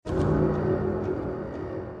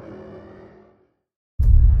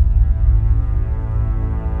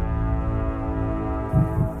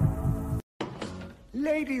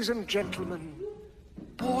Ladies and gentlemen,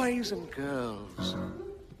 boys and girls.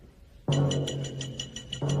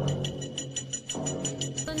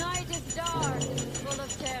 The night is dark and full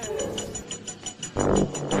of terrors.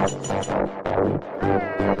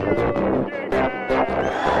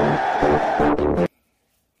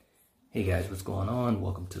 Hey guys, what's going on?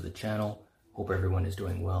 Welcome to the channel. Hope everyone is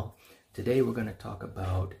doing well. Today we're going to talk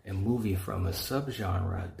about a movie from a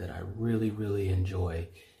subgenre that I really enjoy.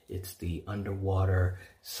 It's the underwater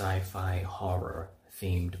sci-fi horror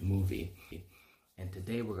themed movie. And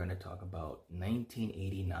today we're going to talk about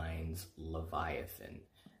 1989's Leviathan.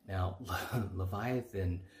 Now,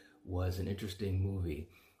 Leviathan was an interesting movie.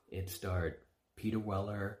 It starred Peter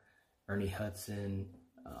Weller, Ernie Hudson,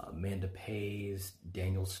 Amanda Pays,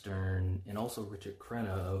 Daniel Stern, and also Richard Crenna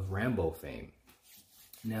of Rambo fame.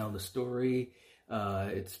 Now, the story,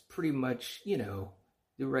 it's pretty much,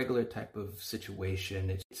 the regular type of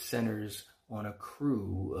situation. It centers on a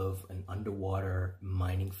crew of an underwater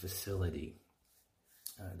mining facility.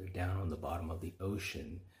 They're down on the bottom of the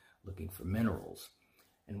ocean looking for minerals.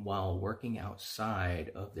 And while working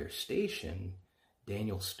outside of their station,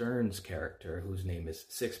 Daniel Stern's character, whose name is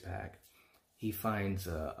Six-Pack, he finds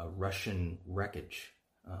a Russian wreckage.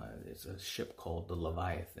 It's a ship called the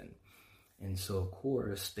Leviathan. And so, of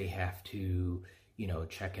course, they have to,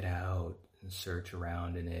 check it out and search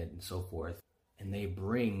around in it and so forth. And they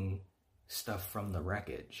bring stuff from the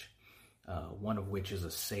wreckage, one of which is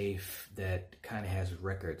a safe that kind of has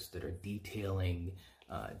records that are detailing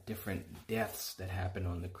different deaths that happen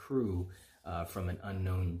on the crew from an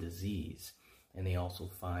unknown disease. And they also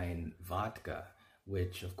find vodka,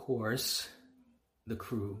 which, of course, the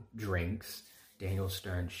crew drinks. Daniel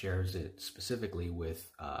Stern shares it specifically with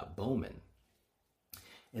Bowman.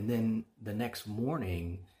 And then the next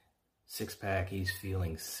morning, Six-Pack, he's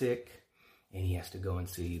feeling sick, and he has to go and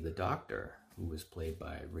see the doctor, who was played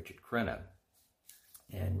by Richard Crenna.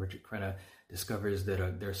 And Richard Crenna discovers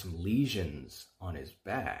that there's some lesions on his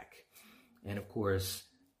back. And of course,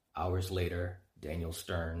 hours later, Daniel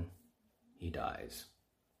Stern, he dies.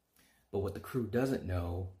 But what the crew doesn't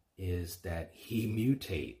know is that he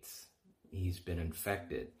mutates. He's been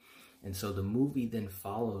infected. And so the movie then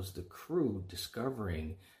follows the crew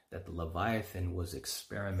discovering that the Leviathan was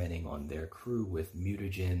experimenting on their crew with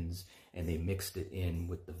mutagens, and they mixed it in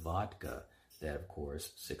with the vodka that, of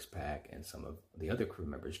course, Six-Pack and some of the other crew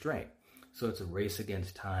members drank. So it's a race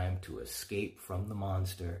against time to escape from the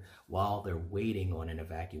monster while they're waiting on an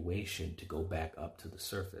evacuation to go back up to the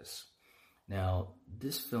surface. Now,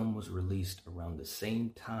 this film was released around the same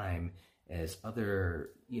time as other,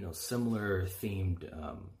 similar themed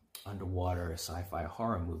underwater sci-fi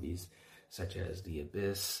horror movies, such as The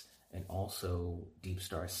Abyss and also Deep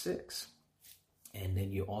Star 6. And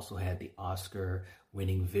then you also had the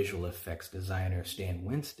Oscar-winning visual effects designer Stan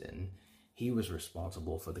Winston. He was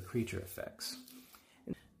responsible for the creature effects.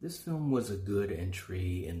 And this film was a good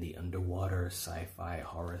entry in the underwater sci-fi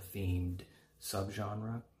horror-themed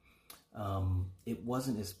subgenre. It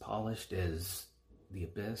wasn't as polished as The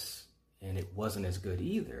Abyss, and it wasn't as good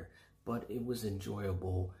either, but it was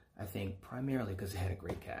enjoyable, I think, primarily because it had a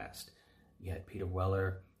great cast. You had Peter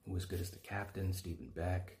Weller, who was good as the captain, Stephen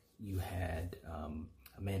Beck. You had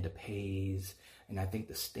Amanda Pays, and I think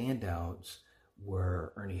the standouts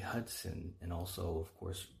were Ernie Hudson and also, of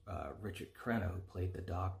course, Richard Crenna, who played the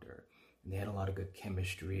doctor. And they had a lot of good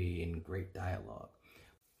chemistry and great dialogue.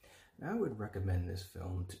 I would recommend this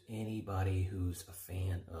film to anybody who's a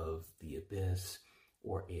fan of The Abyss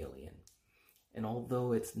or Alien. And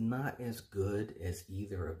although it's not as good as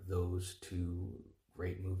either of those two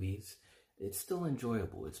great movies, it's still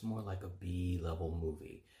enjoyable. It's more like a B-level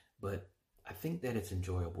movie. But I think that it's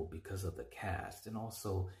enjoyable because of the cast, and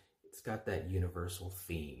also it's got that universal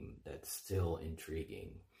theme that's still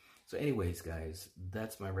intriguing. So anyways, guys,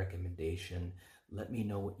 that's my recommendation. Let me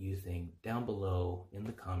know what you think down below in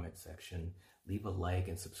the comment section. Leave a like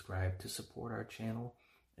and subscribe to support our channel,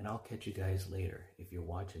 and I'll catch you guys later. If you're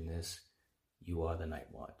watching this, you are the Night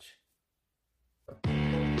Watch.